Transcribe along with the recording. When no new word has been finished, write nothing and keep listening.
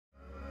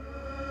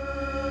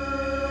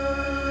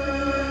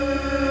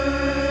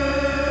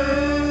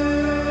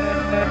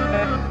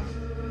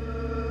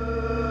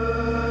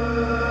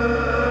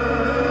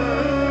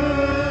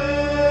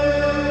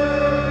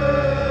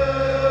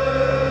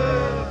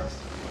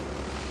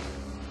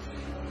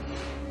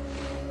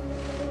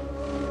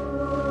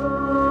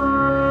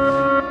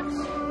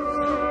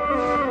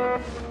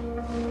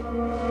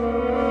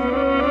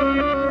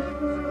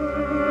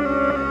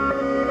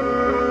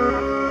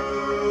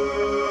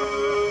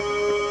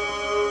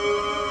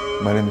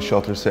My name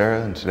is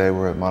Serra, and today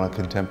we're at Mono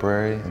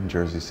Contemporary in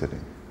Jersey City.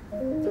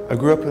 I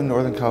grew up in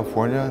Northern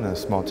California in a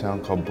small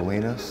town called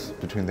Bolinas,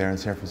 between there and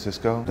San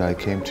Francisco. I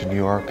came to New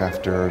York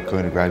after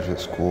going to graduate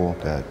school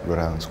at Rhode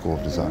Island School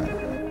of Design.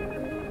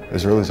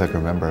 As early as I can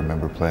remember, I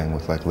remember playing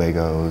with like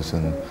Legos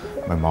and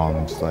my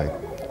mom's like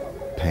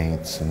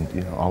paints,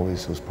 and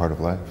always was part of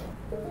life.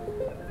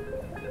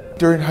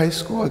 During high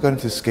school, I got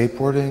into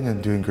skateboarding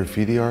and doing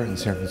graffiti art in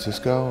San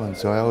Francisco, and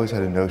so I always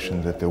had a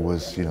notion that there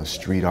was,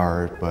 street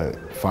art,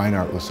 but fine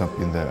art was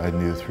something that I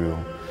knew through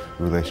a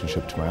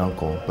relationship to my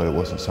uncle, but it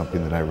wasn't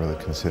something that I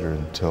really considered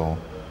until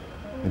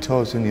I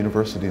was in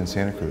university in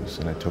Santa Cruz,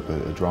 and I took a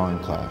drawing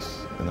class,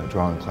 and that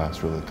drawing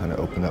class really kind of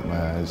opened up my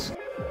eyes.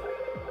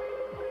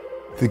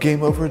 The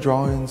game over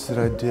drawings that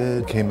I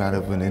did came out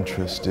of an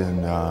interest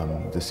in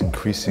this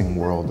increasing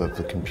world of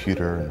the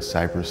computer and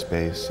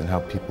cyberspace and how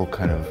people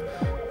kind of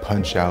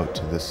punch out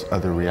to this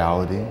other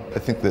reality. I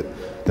think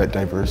that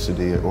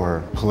diversity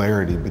or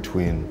polarity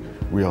between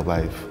real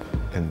life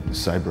and the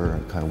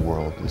cyber kind of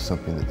world is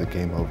something that the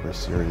Game Over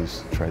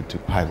series tried to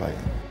highlight.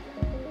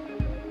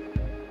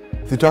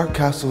 The Dark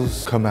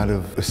Castles come out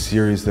of a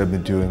series that I've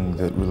been doing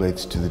that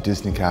relates to the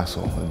Disney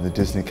Castle. And the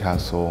Disney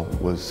Castle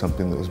was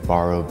something that was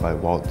borrowed by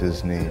Walt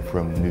Disney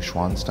from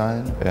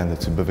Neuschwanstein, and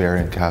it's a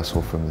Bavarian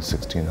castle from the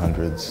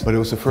 1600s. But it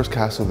was the first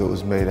castle that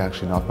was made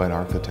actually not by an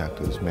architect,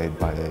 it was made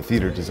by a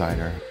theater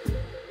designer.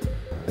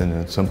 And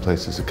in some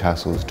places the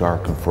castle is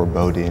dark and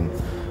foreboding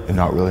and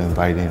not really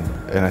inviting.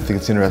 And I think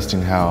it's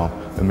interesting how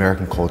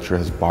American culture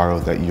has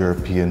borrowed that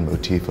European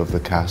motif of the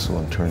castle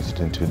and turns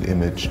it into an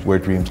image where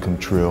dreams come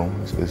true,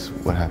 is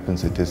what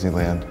happens at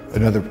Disneyland.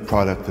 Another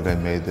product that I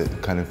made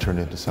that kind of turned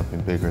into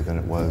something bigger than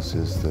it was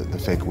is the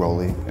fake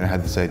Rolly. And I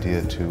had this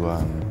idea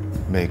to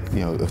make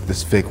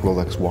this fake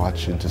Rolex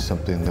watch into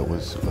something that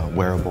was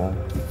wearable.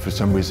 For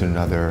some reason or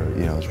another,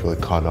 it's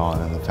really caught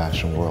on in the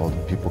fashion world.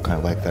 People kind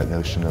of like that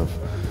notion of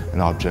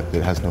an object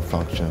that has no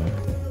function.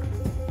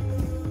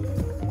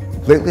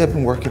 Lately I've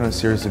been working on a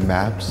series of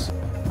maps.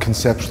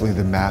 Conceptually,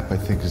 the map, I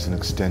think, is an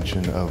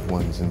extension of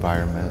one's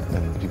environment,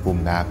 and people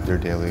map their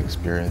daily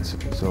experience.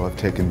 So I've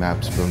taken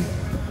maps from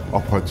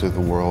all parts of the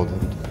world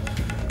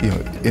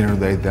and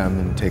interlaid them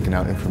and taken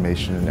out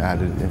information and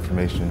added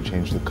information and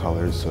changed the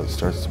colors, so it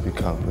starts to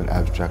become an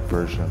abstract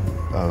version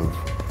of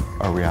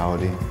our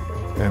reality.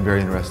 And I'm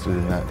very interested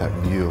in that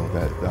view,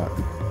 that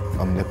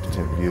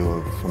omnipotent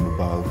view from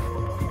above.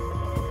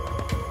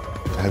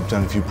 I've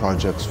done a few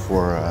projects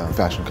for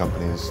fashion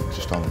companies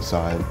just on the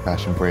side.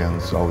 Fashion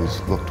brands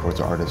always look towards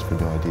artists for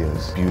new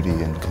ideas. Beauty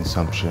and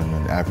consumption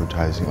and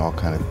advertising all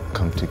kind of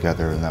come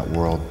together in that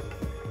world.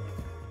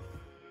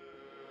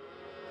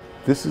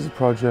 This is a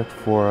project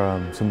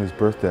for somebody's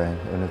birthday,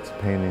 and it's a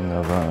painting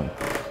of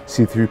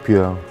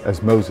C-3PO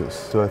as Moses.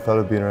 So I thought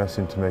it'd be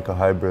interesting to make a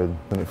hybrid.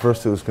 And at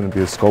first it was going to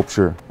be a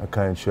sculpture. I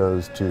kind of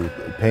chose to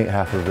paint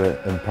half of it,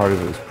 and part of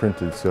it was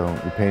printed, so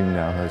the painting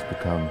now has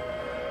become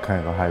kind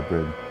of a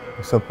hybrid.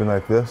 Something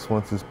like this,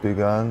 once it's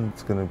begun,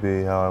 it's going to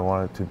be how I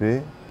want it to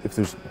be. If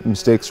there's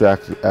mistakes or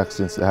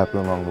accidents that happen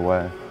along the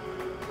way,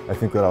 I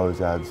think that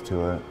always adds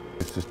to it.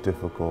 It's just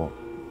difficult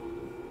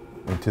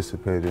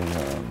anticipating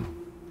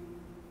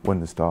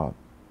when to stop.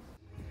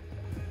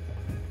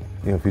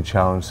 If you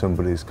challenge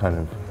somebody's kind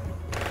of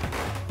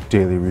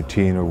daily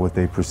routine or what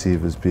they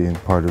perceive as being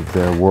part of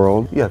their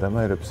world, yeah, that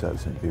might upset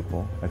some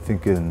people. I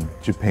think in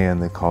Japan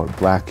they call it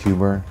black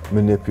humor.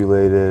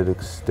 Manipulate it,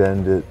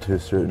 extend it to a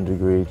certain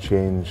degree,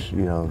 change,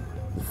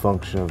 the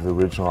function of the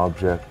original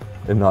object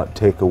and not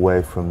take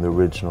away from the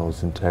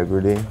original's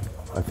integrity.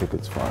 I think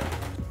it's fine.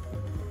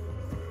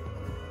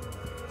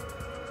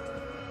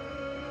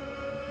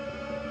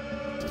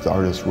 The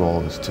artist's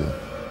role is to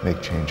make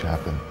change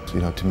happen.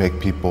 To make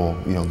people,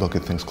 look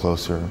at things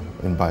closer,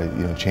 and by,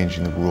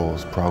 changing the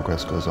rules,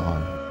 progress goes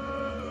on.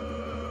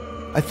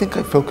 I think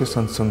I focus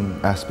on some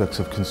aspects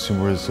of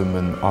consumerism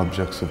and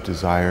objects of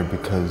desire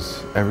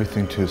because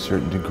everything to a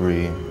certain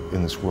degree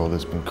in this world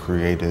has been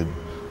created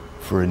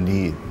for a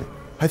need.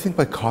 I think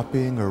by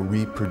copying or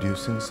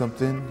reproducing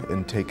something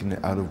and taking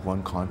it out of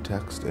one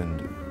context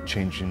and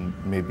changing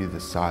maybe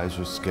the size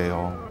or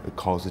scale, it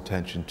calls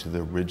attention to the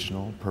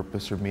original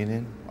purpose or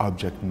meaning.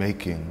 Object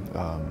making,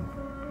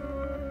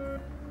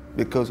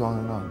 it goes on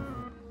and on.